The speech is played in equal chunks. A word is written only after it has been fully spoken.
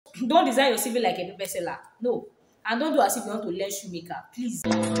don't design your CV like a paper seller. No. And don't do as if you want to learn shoemaker. Please.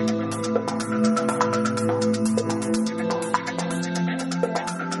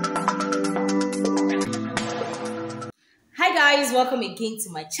 Hi guys, welcome again to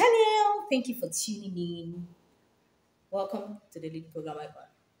my channel. Thank you for tuning in. Welcome to the lead program icon.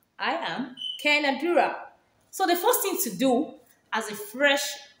 I am Kenadura. So the first thing to do as a fresh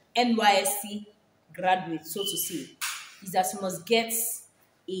NYSC graduate, so to say, is that you must get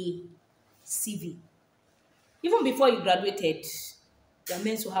a CV. Even before you graduated, you're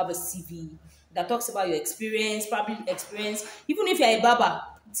meant to have a CV that talks about your experience, probably experience. Even if you're a barber,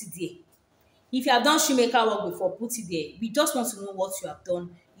 put it there. If you have done shoemaker work before, put it there. We just want to know what you have done.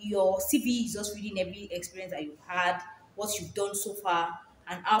 Your CV is just reading every experience that you've had, what you've done so far,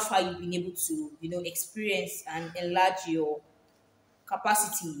 and how far you've been able to, experience and enlarge your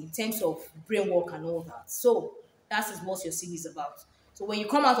capacity in terms of brain work and all that. So that is what your CV is about. So when you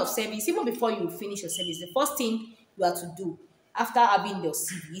come out of service, even before you finish your service, the first thing you have to do after having your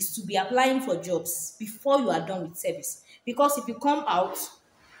CV is to be applying for jobs before you are done with service. Because if you come out,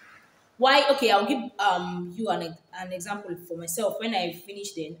 I'll give you an example for myself. When I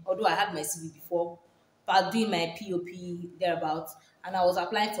finished then, although I had my CV before, but doing my POP thereabouts, and I was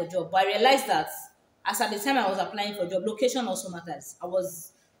applying for job, but I realized that as at the time I was applying for job, location also matters. I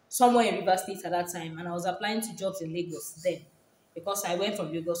was somewhere in River State at that time, and I was applying to jobs in Lagos then, because I went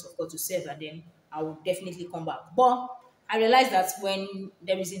from Lagos, of course, to serve, and then I would definitely come back. But I realized that when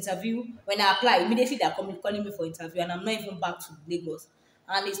there is interview, when I apply, immediately they're calling me for interview, and I'm not even back to Lagos.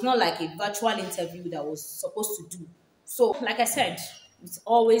 And it's not like a virtual interview that I was supposed to do. So, like I said, it's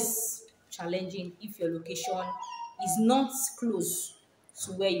always challenging if your location is not close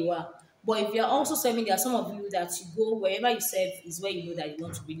to where you are. But if you're also serving, there are some of you that you go wherever you serve is where you know that you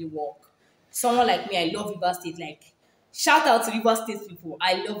want to really work. Someone like me, I love River State. Like, shout out to River State people.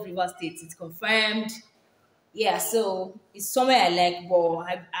 I love River State. It's confirmed. Yeah, so it's somewhere I like, but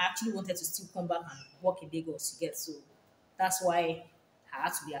I actually wanted to still come back and work in Lagos to get. So that's why I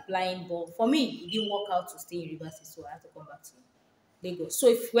had to be applying. But for me, it didn't work out to stay in River State, so I had to come back to Lagos. So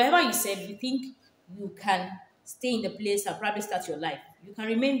if wherever you serve, you think you can stay in the place and probably start your life, you can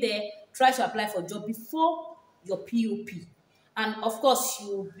remain there, try to apply for a job before your POP. And of course,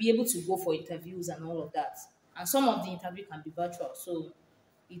 you'll be able to go for interviews and all of that. And some of the interview can be virtual. So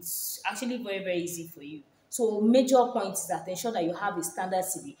it's actually very, very easy for you. So major point is that ensure that you have a standard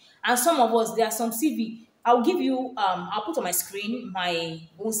CV. And some of us, there are some CV. I'll give you, I'll put on my screen my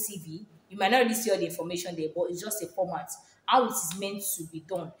own CV. You might not really see all the information there, but it's just a format, how it is meant to be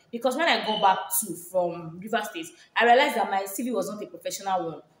done. Because when I go back from River State, I realized that my CV was not a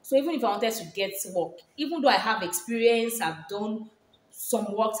professional one. So even if I wanted to get work, even though I have experience, I've done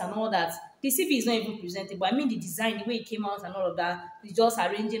some works and all that, the CV is not even presentable. I mean, the design, the way it came out and all of that, it's just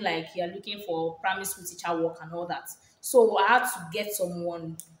arranging like you're looking for primary school teacher work and all that. So I had to get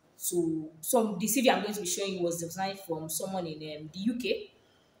someone the CV I'm going to be showing you was designed from someone in the UK.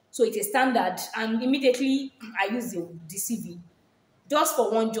 So it's a standard, and immediately I used the CV just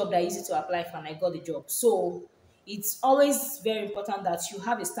for one job that I used it to apply for, and I got the job. So it's always very important that you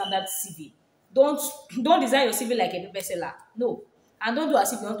have a standard CV. Don't design your CV like a paper seller. No. And don't do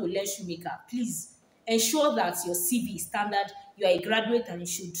as if you want to learn shoemaker. Please ensure that your CV is standard. You are a graduate, and you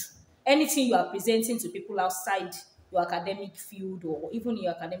should, anything you are presenting to people outside your academic field or even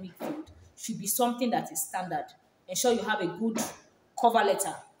your academic field should be something that is standard. Ensure you have a good cover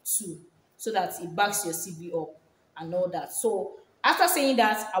letter too, so that it backs your CV up and all that. So after saying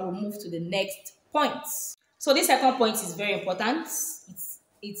that, I will move to the next point. So this second point is very important.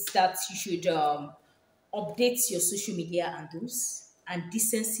 It's that you should update your social media handles, and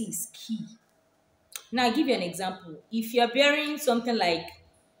decency is key. Now I'll give you an example. If you're bearing something like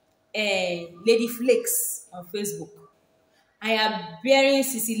Lady Flakes on Facebook, I am bearing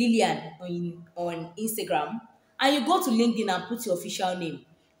Sissy Lillian on Instagram, and you go to LinkedIn and put your official name,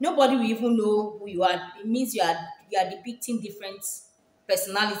 nobody will even know who you are. It means you are depicting different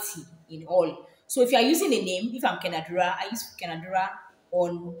personality in all. So if you are using a name, if I'm Kenadura, I use Kenadura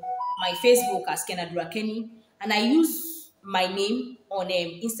on my Facebook as Kenadura Kenny, and I use my name on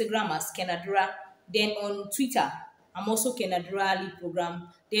Instagram as Kenadura. Then on Twitter, I'm also Kenadura Lead Program.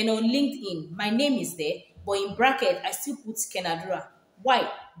 Then on LinkedIn, my name is there, but in bracket, I still put Kenadura. Why?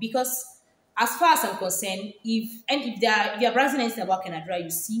 Because as far as I'm concerned, if you're browsing anything about Kenadura, you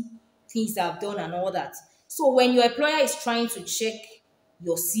see things that I've done and all that. So when your employer is trying to check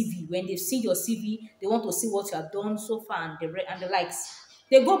your CV, when they've seen your CV, they want to see what you have done so far and the likes.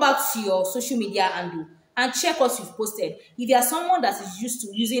 They go back to your social media handle and check what you've posted. If you are someone that is used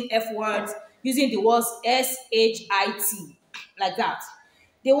to using F words, using the words SHIT, like that,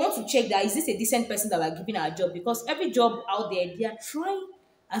 They want to check that is this a decent person that we're giving our job, because every job out there they are trying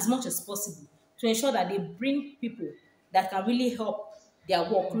as much as possible to ensure that they bring people that can really help their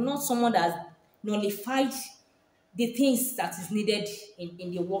work, not someone that nullified the things that is needed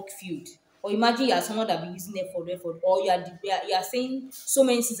in the work field. Or imagine you are someone that be using effort, or you are saying so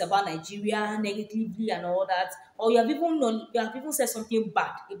many things about Nigeria negatively and all that, or you have even said something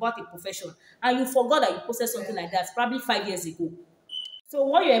bad about a profession, and you forgot that you posted something like that probably 5 years ago. So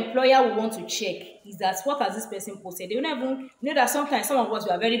what your employer will want to check is that what has this person posted. They don't even that sometimes some of us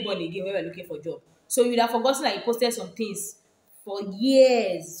we are very born again when we're looking for a job. So you'd have forgotten that you posted some things for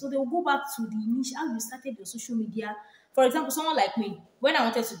years. So they will go back to the initial how you started your social media. For example, someone like me, when I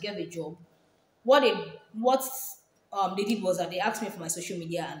wanted to get a job, what they did was that they asked me for my social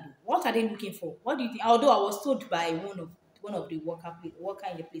media and what are they looking for? What do you think? Although I was told by one of the worker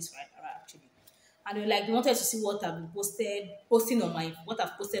in the place, right, actually, and they wanted to see what I've been posting on my what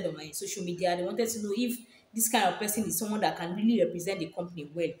I've posted on my social media. They wanted to know if this kind of person is someone that can really represent the company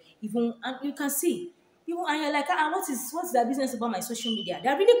well. Even and you can see, even and you're like, what's their business about my social media?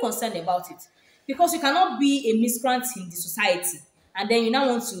 They're really concerned about it because you cannot be a miscreant in the society and then you now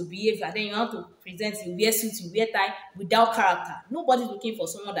want to behave and then you want to present you wear suit, you wear tie without character. Nobody's looking for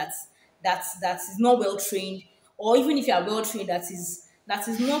someone that is not well trained, or even if you are well trained, that is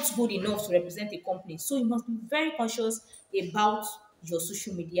not good enough to represent a company. So you must be very conscious about your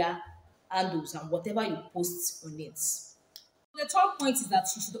social media handles and whatever you post on it. The third point is that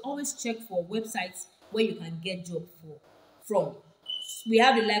you should always check for websites where you can get job from. We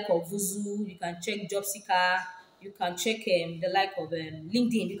have the like of Vuzu, you can check Job Seeker, you can check the like of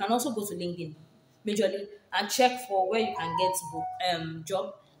LinkedIn. You can also go to LinkedIn majorly and check for where you can get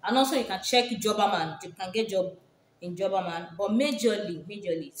job. And also you can check Jobberman. You can get job in Jobberman. But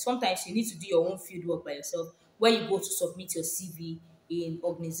majorly, sometimes you need to do your own field work by yourself where you go to submit your CV in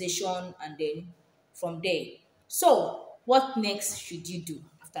organization and then from there. So what next should you do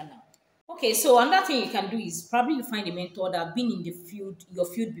after now? Okay, so another thing you can do is probably you find a mentor that have been in the field, your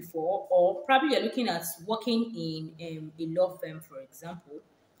field before, or probably you're looking at working in a law firm, for example.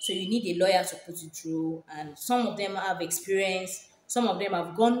 So you need a lawyer to put you through, and some of them have experience, some of them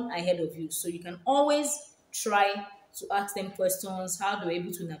have gone ahead of you. So you can always try to ask them questions, how they were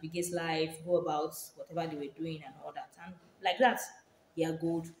able to navigate life, go about whatever they were doing, and all that. And like that, they are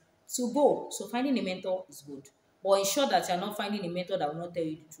good to go. So finding a mentor is good. But ensure that you're not finding a mentor that will not tell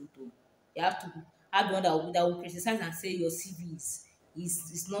you the truth. Though. You have to have one that will criticize and say your CV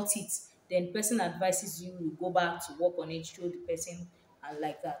is not it. Then the person advises you, you go back to work on it, show the person, and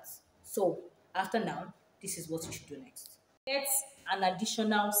like that. So after now, this is what you should do next. Get an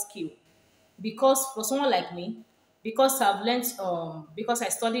additional skill. Because for someone like me, because I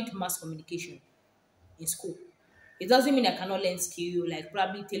studied mass communication in school. It doesn't mean I cannot learn skill like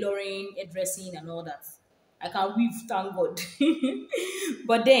probably tailoring, hairdressing, and all that. I can weave, thank God.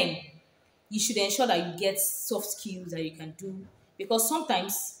 But then you should ensure that you get soft skills that you can do because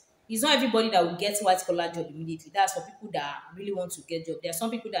sometimes it's not everybody that will get white collar job immediately. That's for people that really want to get job. There are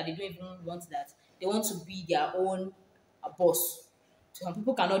some people that they don't even want that. They want to be their own boss. Some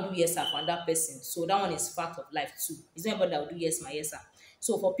people cannot do yes sir for that person. So that one is fact of life too. It's not everybody that will do yes my yes sir.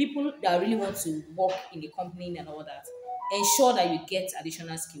 So for people that really want to work in the company and all that, ensure that you get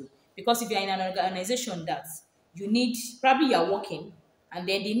additional skill. Because if you're in an organization that you need, probably you're working and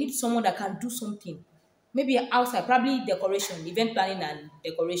then they need someone that can do something. Maybe outside, probably decoration, event planning and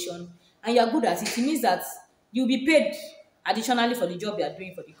decoration, and you're good at it. It means that you'll be paid additionally for the job you are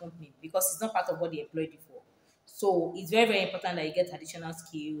doing for the company because it's not part of what they employed you for. So it's very, very important that you get additional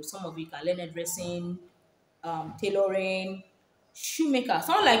skills. Some of you can learn dressing, tailoring, shoemaker.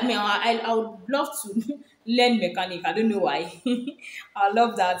 Someone like me, I would love to learn mechanic. I don't know why. I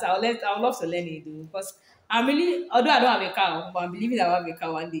love that. I would love to learn it though, because I'm really, although I don't have a car, but I'm believing that I'll have a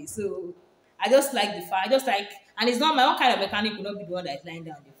car one day. So I just like the fact. I just like, and it's not my own kind of mechanic. Will not be the one that is lying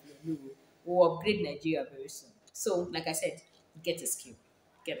down the floor. No, we'll upgrade Nigeria very soon. So, like I said, get a skill.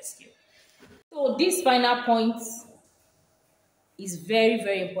 Get a skill. So this final point is very,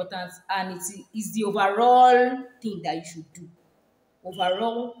 very important, and it is the overall thing that you should do.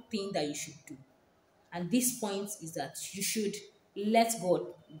 Overall thing that you should do. And this point is that you should let God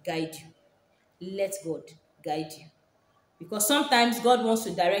guide you. Let God guide you. Because sometimes God wants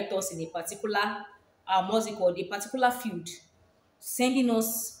to direct us in a particular, what's it called, a particular field, sending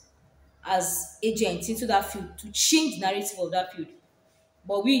us as agents into that field to change the narrative of that field.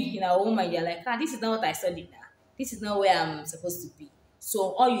 But we, in our own mind, are like, this is not what I studied now. This is not where I'm supposed to be.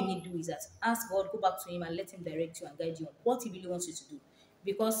 So all you need to do is that ask God, go back to Him and let Him direct you and guide you on what He really wants you to do.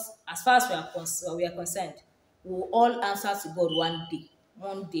 Because as far as we are concerned, we will all answer to God one day.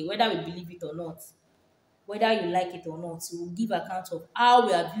 one day, whether we believe it or not, whether you like it or not. We will give account of how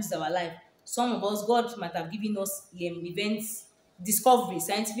we have used our life. Some of us, God might have given us events, discovery,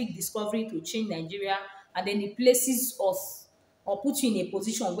 scientific discovery to change Nigeria, and then it places us or put you in a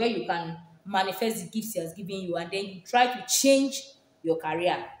position where you can manifest the gifts He has given you, and then you try to change your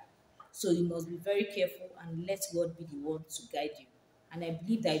career. So you must be very careful and let God be the one to guide you. And I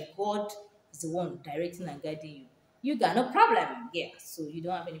believe that if God is the one directing and guiding you, you got no problem. Yeah, so you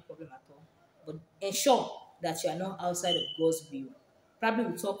don't have any problem at all. But ensure that you are not outside of God's will. Probably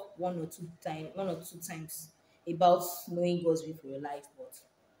we'll talk one or two times about knowing God's will for your life. But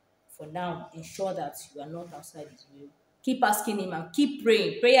for now, ensure that you are not outside His will. Keep asking Him and keep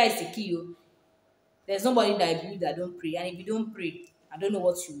praying. Prayer is the key. Oh. There's nobody that I believe that don't pray. And if you don't pray, I don't know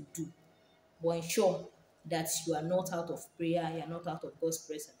what you will do. But ensure that you are not out of prayer, you are not out of God's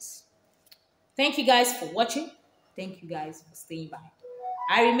presence. Thank you guys for watching. Thank you guys for staying by.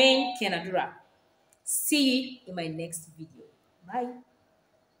 I remain Kenadura. See you in my next video. Bye.